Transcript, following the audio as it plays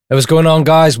Hey, what's going on,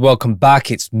 guys? Welcome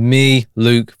back. It's me,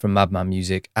 Luke from Madman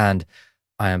Music, and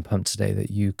I am pumped today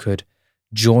that you could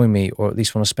join me, or at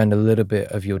least want to spend a little bit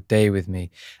of your day with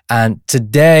me. And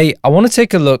today, I want to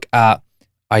take a look at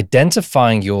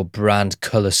identifying your brand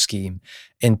color scheme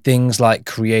in things like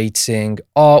creating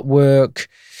artwork,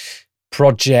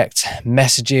 project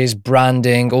messages,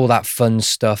 branding, all that fun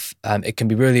stuff. It can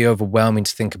be really overwhelming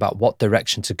to think about what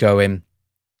direction to go in,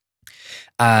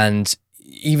 and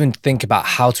even think about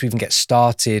how to even get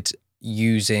started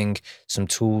using some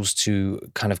tools to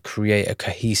kind of create a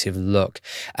cohesive look.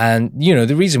 And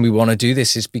the reason we want to do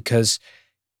this is because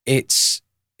it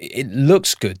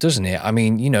looks good, doesn't it? I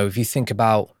mean, if you think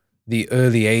about the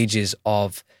early ages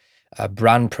of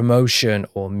brand promotion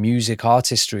or music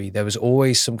artistry, there was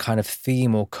always some kind of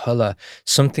theme or color,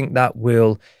 something that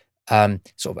will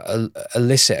sort of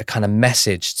elicit a kind of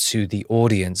message to the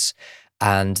audience,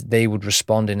 and they would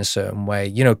respond in a certain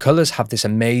way. Colors have this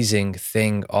amazing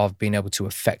thing of being able to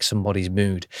affect somebody's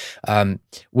mood.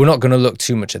 We're not going to look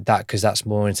too much at that because that's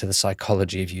more into the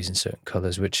psychology of using certain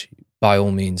colors, which by all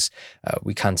means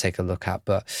we can take a look at,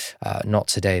 but not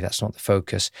today. That's not the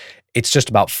focus. It's just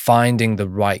about finding the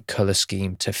right color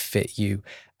scheme to fit you.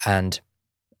 And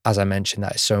as I mentioned,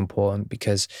 that is so important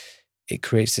because it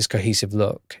creates this cohesive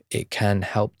look. It can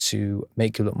help to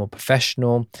make you look more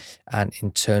professional, and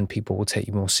in turn, people will take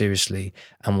you more seriously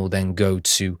and will then go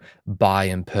to buy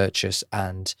and purchase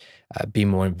and be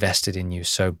more invested in you.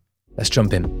 So let's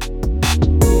jump in.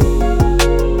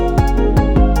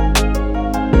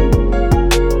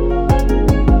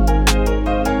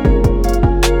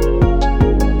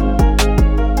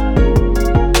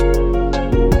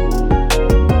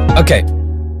 Okay,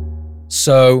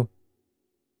 so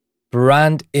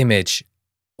brand image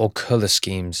or color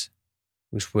schemes,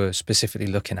 which we're specifically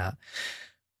looking at,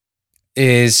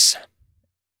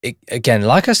 again,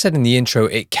 like I said in the intro,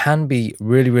 it can be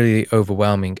really, really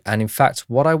overwhelming. And in fact,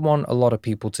 what I want a lot of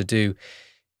people to do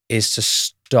is to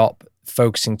stop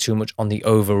focusing too much on the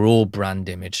overall brand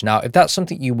image. Now, if that's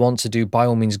something you want to do, by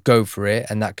all means, go for it.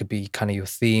 And that could be kind of your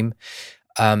theme.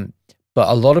 But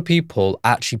a lot of people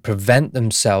actually prevent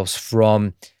themselves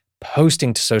from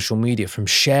posting to social media, from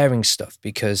sharing stuff,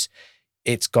 because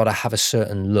it's got to have a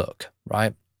certain look,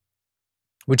 right?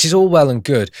 Which is all well and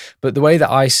good. But the way that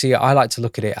I see it, I like to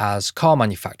look at it as car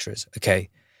manufacturers. Okay,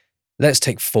 let's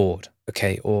take Ford,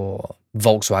 okay, or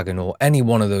Volkswagen, or any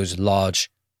one of those large,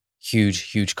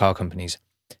 huge car companies.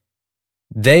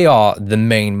 They are the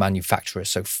main manufacturer.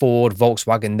 So Ford,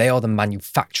 Volkswagen, they are the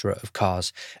manufacturer of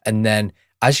cars. And then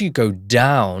as you go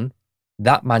down,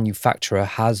 that manufacturer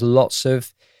has lots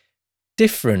of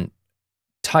different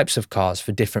types of cars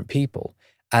for different people.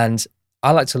 And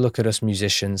I like to look at us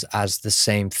musicians as the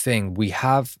same thing. We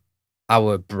have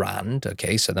our brand,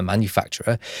 okay, so the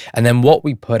manufacturer, and then what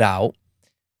we put out,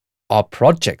 our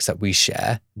projects that we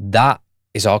share, that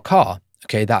is our car,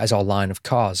 okay, that is our line of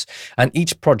cars. And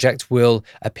each project will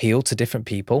appeal to different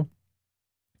people.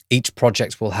 Each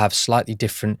project will have slightly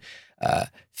different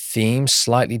themes,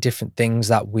 slightly different things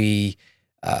that we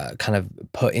kind of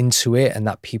put into it and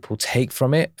that people take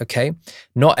from it, okay?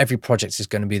 Not every project is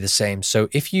going to be the same. So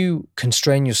if you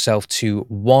constrain yourself to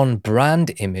one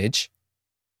brand image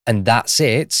and that's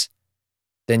it,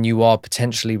 then you are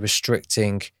potentially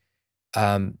restricting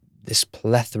this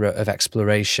plethora of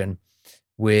exploration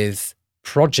with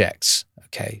projects,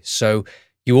 okay? So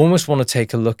you almost want to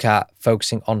take a look at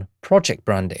focusing on project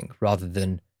branding rather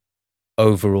than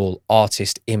overall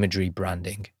artist imagery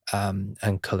branding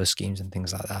and color schemes and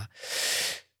things like that.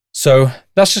 So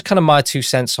that's just kind of my 2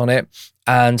 cents on it.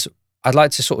 And I'd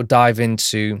like to sort of dive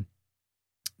into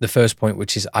the first point,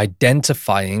 which is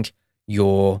identifying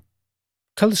your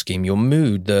color scheme, your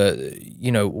mood,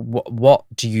 what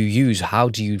do you use? How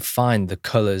do you find the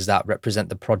colors that represent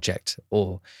the project?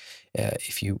 Or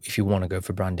if you want to go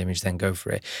for brand image, then go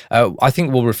for it. I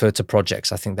think we'll refer to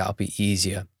projects. I think that'll be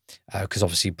easier. Because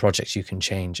obviously projects you can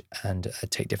change and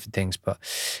take different things. But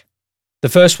the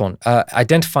first one,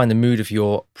 identifying the mood of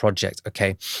your project.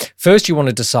 Okay, first you want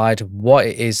to decide what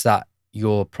it is that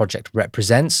your project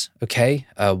represents. Okay,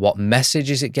 what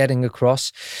message is it getting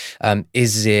across?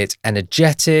 Is it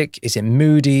energetic? Is it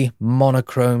moody,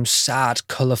 monochrome, sad,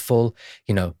 colorful?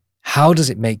 How does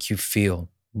it make you feel?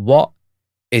 What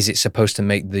is it supposed to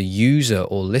make the user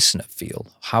or listener feel?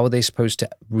 How are they supposed to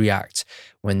react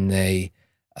when they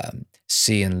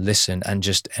see and listen and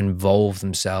just involve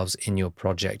themselves in your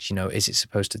project? Is it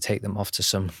supposed to take them off to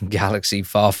some galaxy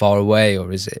far, far away,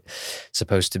 or is it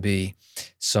supposed to be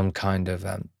some kind of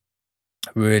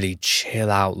really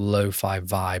chill out lo-fi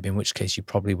vibe, in which case you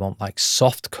probably want like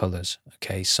soft colors,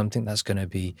 okay? Something that's going to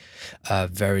be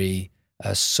very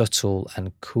subtle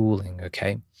and cooling,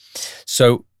 okay?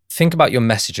 So think about your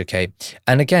message, okay?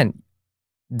 And again,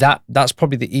 that's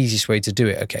probably the easiest way to do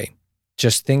it, okay?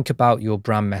 Just think about your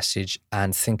brand message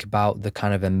and think about the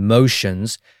kind of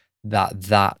emotions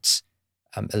that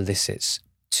elicits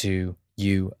to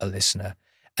you, a listener.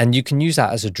 And you can use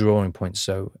that as a drawing point.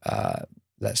 So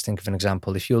let's think of an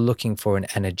example. If you're looking for an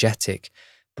energetic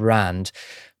brand,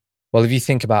 well, if you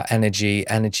think about energy,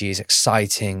 energy is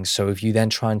exciting. So if you then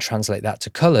try and translate that to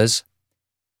colors,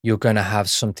 you're going to have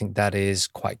something that is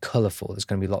quite colorful. There's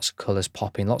going to be lots of colors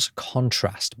popping, lots of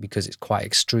contrast because it's quite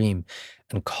extreme,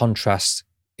 and contrast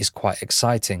is quite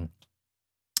exciting.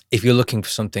 If you're looking for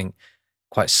something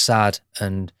quite sad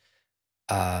and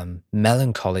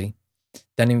melancholy,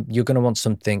 then you're going to want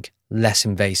something less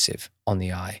invasive on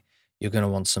the eye. You're going to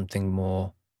want something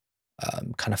more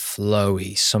kind of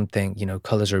flowy, something,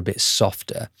 colors are a bit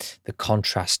softer. The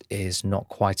contrast is not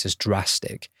quite as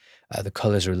drastic. The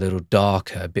colors are a little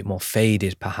darker, a bit more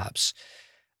faded, perhaps.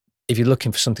 If you're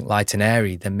looking for something light and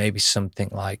airy, then maybe something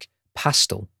like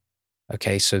pastel.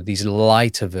 Okay, so these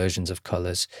lighter versions of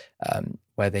colors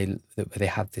where they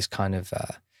have this kind of,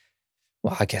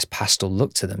 I guess pastel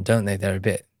look to them, don't they? They're a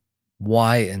bit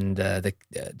white and they're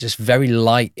just very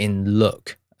light in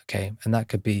look. Okay, and that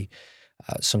could be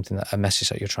a message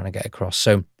that you're trying to get across.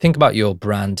 So think about your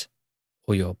brand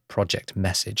or your project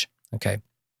message. Okay.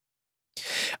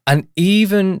 And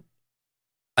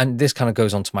this kind of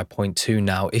goes on to my point two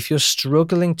now. If you're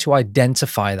struggling to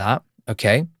identify that,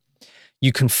 okay,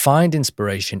 you can find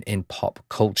inspiration in pop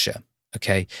culture.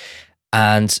 Okay.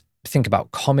 And think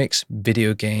about comics,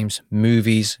 video games,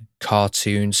 movies,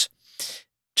 cartoons,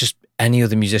 just any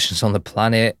other musicians on the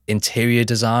planet, interior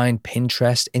design,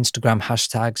 Pinterest, Instagram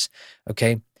hashtags.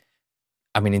 Okay.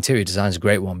 I mean, interior design is a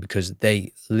great one because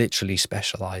they literally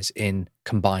specialize in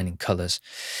combining colors.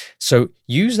 So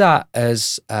use that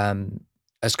as kind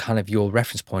of your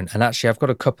reference point. And actually, I've got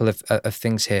a couple of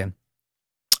things here,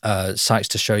 sites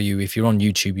to show you. If you're on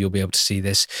YouTube, you'll be able to see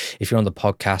this. If you're on the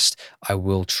podcast, I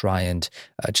will try and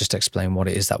just explain what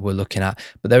it is that we're looking at.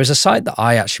 But there is a site that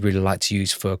I actually really like to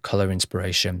use for color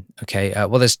inspiration. Okay,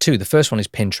 well, there's two. The first one is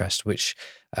Pinterest, which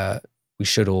we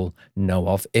should all know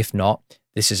of. If not,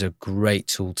 this is a great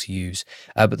tool to use.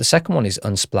 But the second one is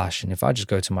Unsplash. And if I just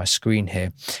go to my screen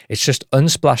here, it's just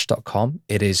unsplash.com.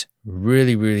 It is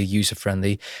really, really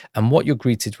user-friendly. And what you're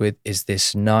greeted with is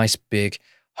this nice big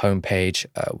homepage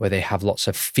where they have lots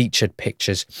of featured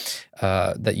pictures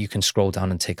that you can scroll down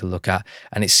and take a look at.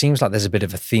 And it seems like there's a bit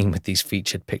of a theme with these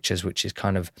featured pictures, which is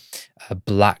kind of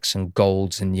blacks and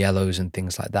golds and yellows and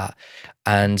things like that.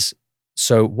 And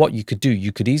so what you could do,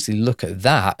 you could easily look at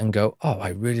that and go, oh, I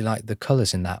really like the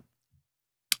colors in that.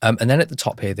 And then at the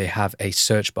top here, they have a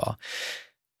search bar.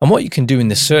 And what you can do in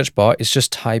the search bar is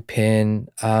just type in,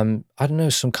 I don't know,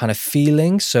 some kind of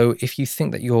feeling. So if you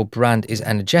think that your brand is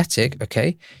energetic,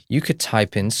 okay, you could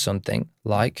type in something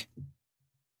like,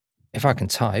 if I can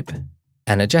type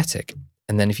energetic.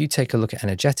 And then if you take a look at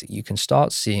energetic, you can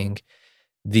start seeing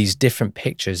these different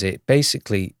pictures. It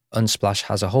basically, Unsplash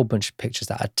has a whole bunch of pictures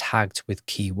that are tagged with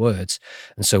keywords.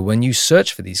 And so when you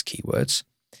search for these keywords,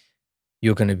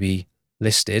 you're going to be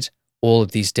listed all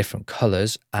of these different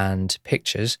colors and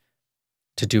pictures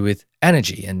to do with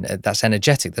energy. And that's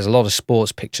energetic. There's a lot of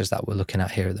sports pictures that we're looking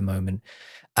at here at the moment.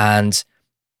 And,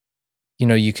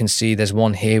 you can see there's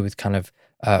one here with kind of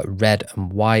red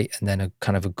and white, and then a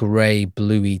kind of a gray,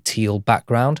 bluey, teal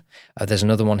background. There's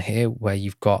another one here where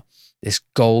you've got this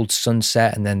gold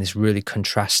sunset and then this really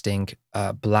contrasting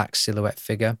black silhouette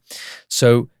figure.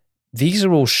 So these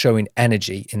are all showing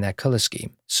energy in their color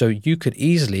scheme. So you could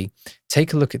easily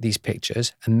take a look at these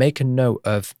pictures and make a note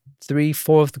of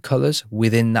 3-4 of the colors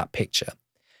within that picture,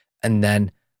 and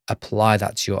then apply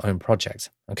that to your own project.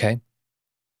 Okay.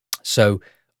 So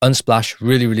Unsplash,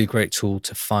 really, really great tool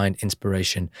to find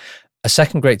inspiration. A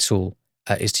second great tool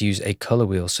is to use a color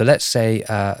wheel. So let's say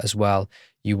as well,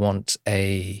 you want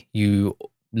you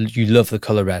love the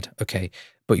color red. Okay.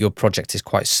 But your project is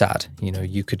quite sad.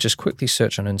 You could just quickly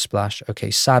search on Unsplash.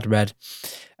 Okay, sad red.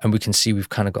 And we can see we've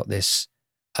kind of got this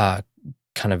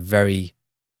kind of very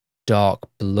dark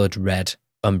blood red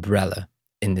umbrella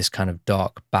in this kind of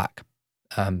dark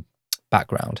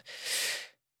background.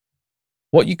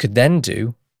 What you could then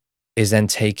do is then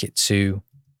take it to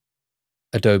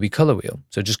Adobe Color Wheel.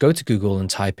 So just go to Google and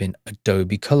type in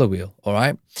Adobe Color Wheel. All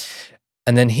right.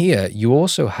 And then here you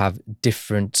also have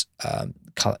different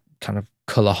kind of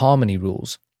color harmony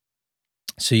rules.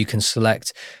 So you can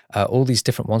select all these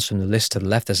different ones from the list to the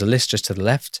left. There's a list just to the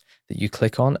left. that you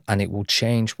click on, and it will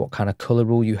change what kind of color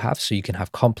rule you have. So you can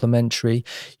have complementary,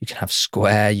 you can have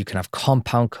square, you can have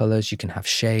compound colors, you can have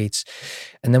shades.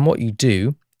 And then what you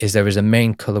do is there is a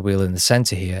main color wheel in the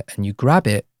center here, and you grab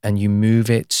it and you move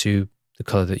it to the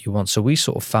color that you want. So we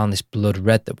sort of found this blood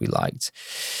red that we liked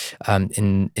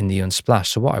in the Unsplash.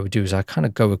 So what I would do is I kind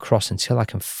of go across until I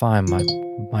can find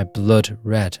my blood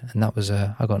red. And that was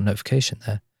I got a notification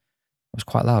there. It was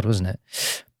quite loud, wasn't it?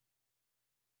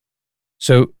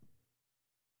 So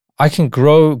I can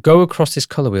go across this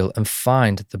color wheel and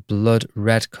find the blood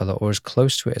red color, or as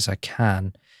close to it as I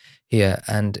can here.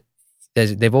 And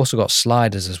they've also got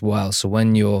sliders as well. So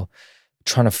when you're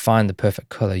trying to find the perfect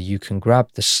color, you can grab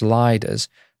the sliders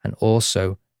and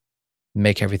also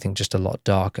make everything just a lot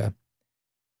darker.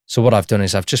 So what I've done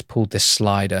is I've just pulled this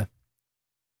slider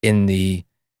in the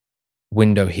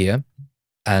window here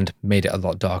and made it a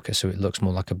lot darker so it looks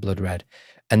more like a blood red.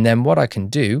 And then what I can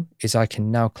do is I can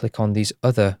now click on these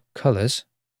other colors,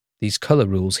 these color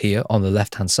rules here on the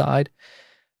left-hand side,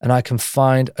 and I can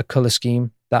find a color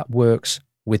scheme that works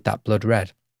with that blood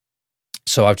red.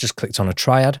 So I've just clicked on a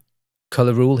triad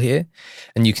color rule here,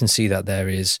 and you can see that there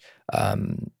is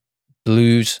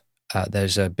blues.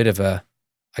 There's a bit of a,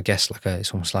 I guess,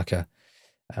 it's almost like a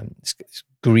it's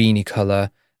greeny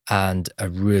color and a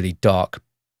really dark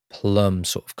plum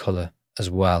sort of color as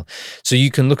well. So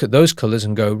you can look at those colors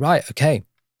and go, right, okay,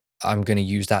 I'm going to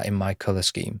use that in my color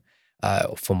scheme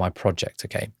for my project.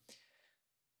 Okay.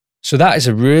 So that is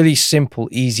a really simple,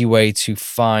 easy way to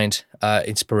find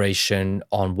inspiration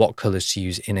on what colors to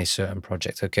use in a certain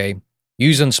project. Okay.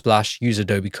 Use Unsplash, use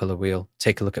Adobe Color Wheel,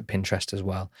 take a look at Pinterest as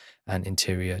well, and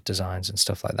interior designs and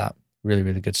stuff like that. Really,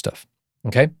 really good stuff.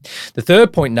 Okay. The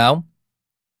third point now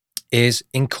is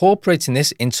incorporating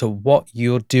this into what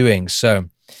you're doing. So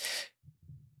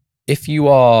if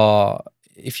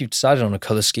you've decided on a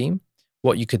color scheme,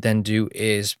 what you could then do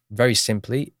is very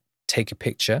simply take a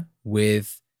picture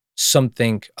with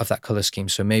something of that color scheme.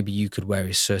 So maybe you could wear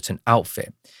a certain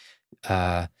outfit.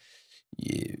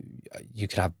 You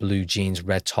could have blue jeans,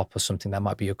 red top or something. That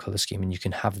might be your color scheme, and you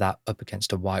can have that up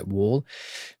against a white wall.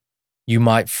 You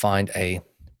might find a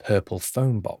purple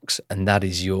phone box, and that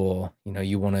is your,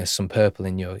 you want some purple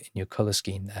in your color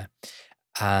scheme there.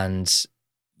 And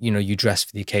you dress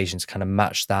for the occasion to kind of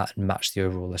match that and match the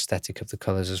overall aesthetic of the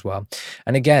colors as well.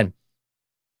 And again,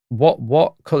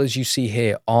 what colors you see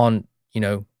here aren't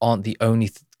the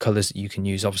only colors that you can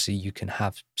use. Obviously, you can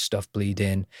have stuff bleed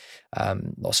in,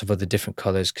 lots of other different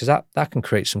colors, because that can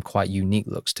create some quite unique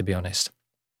looks, to be honest.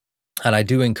 And I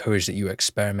do encourage that you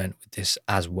experiment with this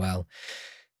as well.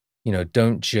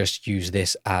 Don't just use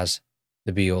this as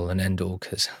the be all and end all,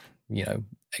 because,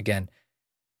 again,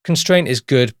 constraint is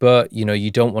good, but,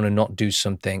 you don't want to not do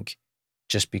something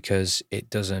just because it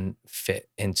doesn't fit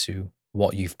into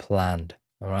what you've planned.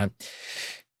 All right.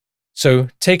 So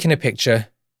taking a picture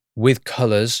with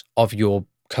colors of your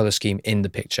color scheme in the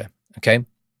picture. Okay.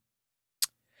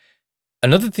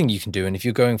 Another thing you can do, and if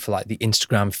you're going for like the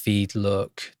Instagram feed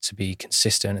look to be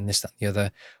consistent and this, that, and the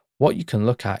other, what you can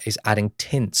look at is adding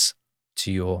tints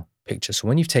to your picture. So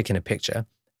when you've taken a picture,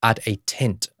 add a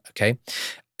tint. Okay.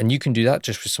 And you can do that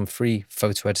just with some free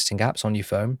photo editing apps on your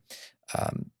phone.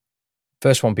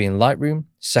 First one being Lightroom,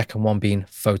 second one being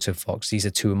PhotoFox. These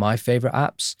are two of my favorite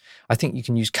apps. I think you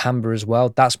can use Canva as well.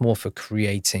 That's more for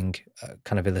creating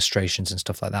kind of illustrations and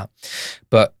stuff like that.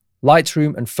 But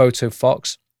Lightroom and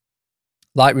PhotoFox.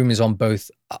 Lightroom is on both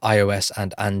iOS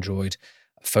and Android.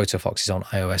 PhotoFox is on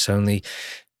iOS only.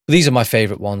 These are my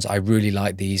favorite ones. I really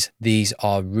like these. These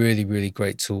are really, really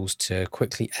great tools to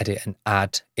quickly edit and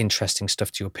add interesting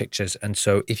stuff to your pictures. And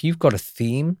so if you've got a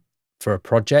theme for a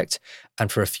project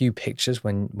and for a few pictures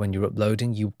when you're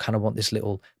uploading, you kind of want this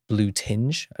little blue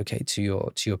tinge, okay, to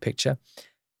your picture,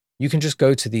 you can just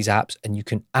go to these apps and you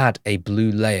can add a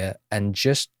blue layer and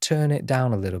just turn it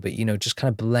down a little bit, just kind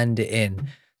of blend it in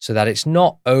so that it's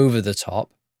not over the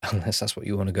top, unless that's what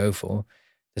you want to go for.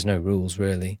 There's no rules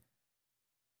really.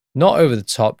 Not over the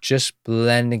top, just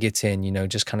blending it in,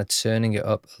 just kind of turning it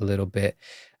up a little bit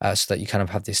so that you kind of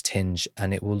have this tinge,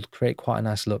 and it will create quite a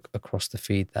nice look across the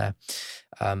feed there.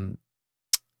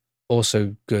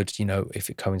 Also good, if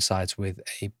it coincides with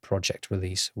a project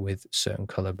release with certain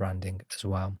color branding as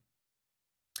well.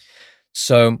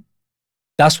 So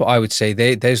that's what I would say.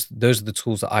 Those are the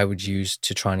tools that I would use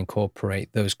to try and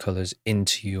incorporate those colors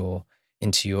into your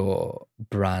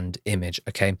brand image.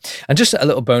 Okay. And just a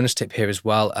little bonus tip here as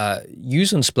well.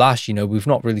 Use Unsplash. We've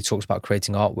not really talked about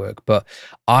creating artwork, but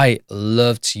I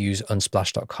love to use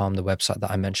unsplash.com, the website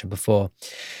that I mentioned before.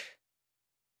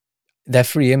 they're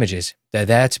free images. They're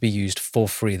there to be used for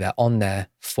free. They're on there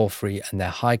for free, and they're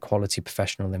high quality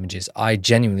professional images. I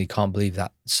genuinely can't believe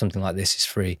that something like this is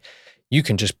free. You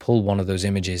can just pull one of those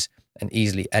images and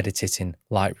easily edit it in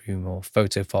Lightroom or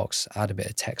PhotoFox, add a bit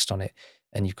of text on it,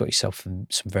 and you've got yourself some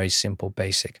very simple,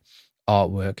 basic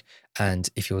artwork. And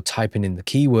if you're typing in the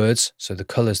keywords, so the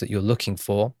colors that you're looking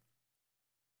for,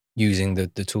 using the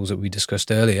tools that we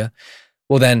discussed earlier,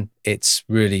 well, then it's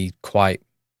really quite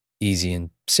easy and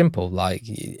simple. Like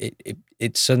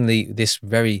it's suddenly this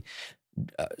very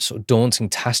sort of daunting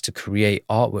task to create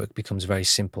artwork becomes very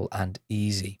simple and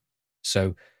easy.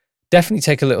 So definitely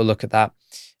take a little look at that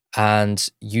and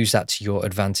use that to your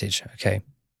advantage. Okay.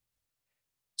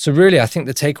 So really, I think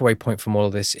the takeaway point from all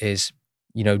of this is,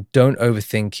 don't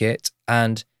overthink it,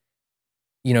 and,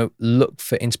 look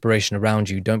for inspiration around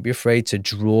you. Don't be afraid to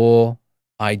draw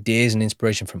ideas and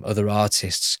inspiration from other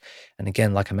artists. And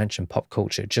again, like I mentioned, pop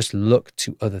culture, just look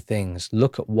to other things.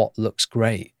 Look at what looks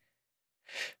great.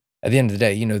 At the end of the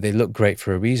day, they look great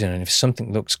for a reason. And if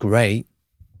something looks great,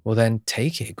 well, then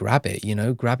take it, grab it,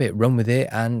 run with it,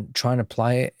 and try and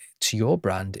apply it to your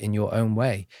brand in your own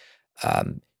way.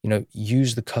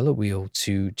 Use the color wheel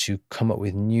to come up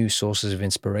with new sources of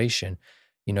inspiration,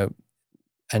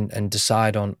 and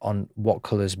decide on what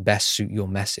colors best suit your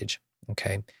message.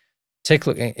 Okay. Take a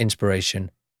look at inspiration,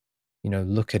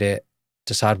 look at it,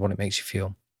 decide what it makes you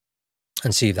feel,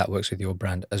 and see if that works with your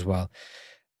brand as well.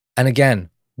 And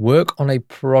again, work on a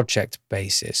project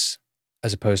basis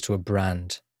as opposed to a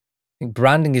brand. I think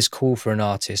branding is cool for an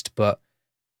artist, but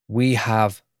we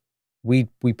put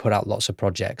out lots of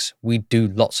projects. We do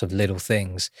lots of little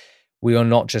things. We are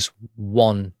not just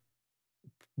one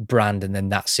brand and then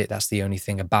that's it. That's the only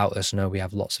thing about us. No, we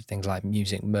have lots of things like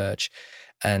music, merch.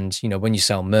 And, when you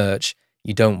sell merch,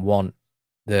 you don't want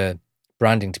the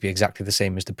branding to be exactly the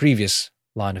same as the previous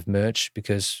line of merch,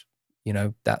 because,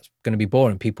 that's going to be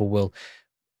boring. People will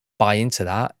buy into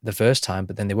that the first time,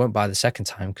 but then they won't buy the second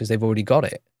time because they've already got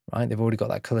it, right? They've already got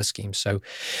that color scheme. So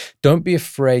don't be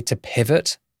afraid to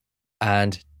pivot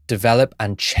and develop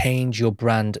and change your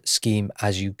brand scheme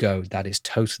as you go. That is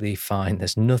totally fine.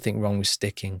 There's nothing wrong with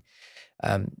sticking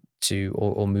to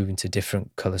or moving to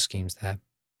different color schemes there.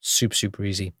 Super, super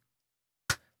easy.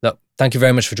 Look, thank you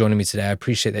very much for joining me today. I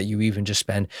appreciate that you even just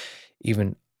spend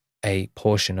even a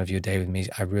portion of your day with me.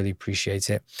 I really appreciate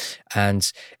it.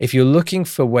 And if you're looking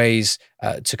for ways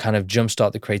to kind of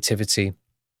jumpstart the creativity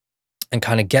and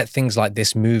kind of get things like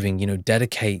this moving,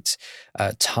 dedicate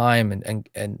time and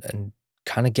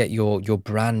kind of get your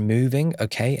brand moving,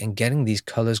 okay, and getting these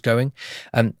colors going.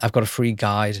 I've got a free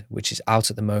guide, which is out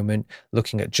at the moment,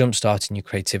 looking at jumpstarting your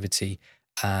creativity.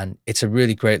 And it's a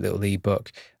really great little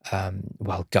ebook,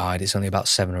 guide. It's only about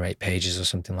 7 or 8 pages or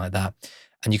something like that.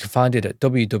 And you can find it at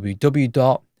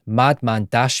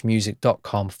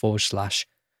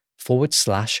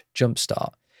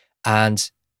www.madman-music.com/jumpstart.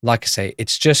 And like I say,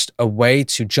 it's just a way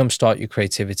to jumpstart your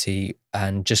creativity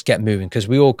and just get moving, because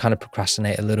we all kind of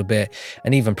procrastinate a little bit,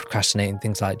 and even procrastinating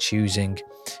things like choosing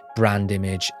brand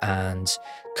image and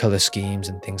color schemes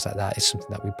and things like that is something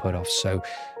that we put off. So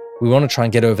we want to try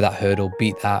and get over that hurdle,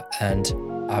 beat that. And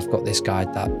I've got this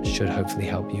guide that should hopefully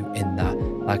help you in that.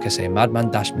 Like I say,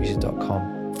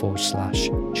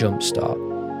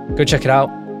 madman-music.com/jumpstart. Go check it out.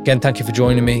 Again, thank you for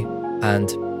joining me, and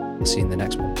I'll see you in the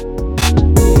next one.